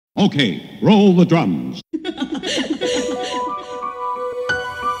Okay, roll the drums.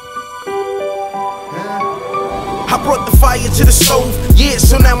 I brought the fire to the stove, yeah,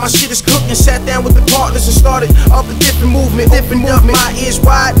 so now my shit is cooking. Sat down with the partners and started up a different movement. Opened up my ears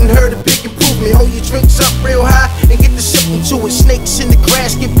wide and heard a big improvement. Hold your drinks up real high and get the sipping to it. Snakes in the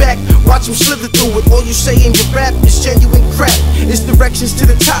grass, get back, watch them slither through it. All you say in your rap is genuine crap. It's directions to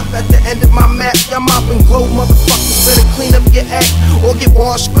the top at the end of my map. Y'all mop and glow, motherfuckers, better clean up your act or get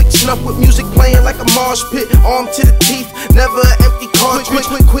washed quick. Snuff with music playing like a marsh pit. Arm to the teeth, never an empty cartridge.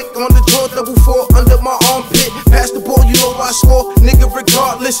 Quick on the jaw, double four under my armpit. Pass the ball, you know I score, nigga,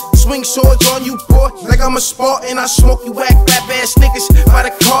 regardless. Swing swords on you, boy, like I'm a Spartan. I smoke you whack, rap ass niggas by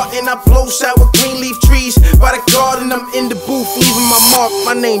the carton. I blow sour green leaf trees by the garden. I'm in the booth, leaving my mark.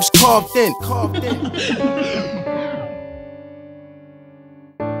 My name's carved in.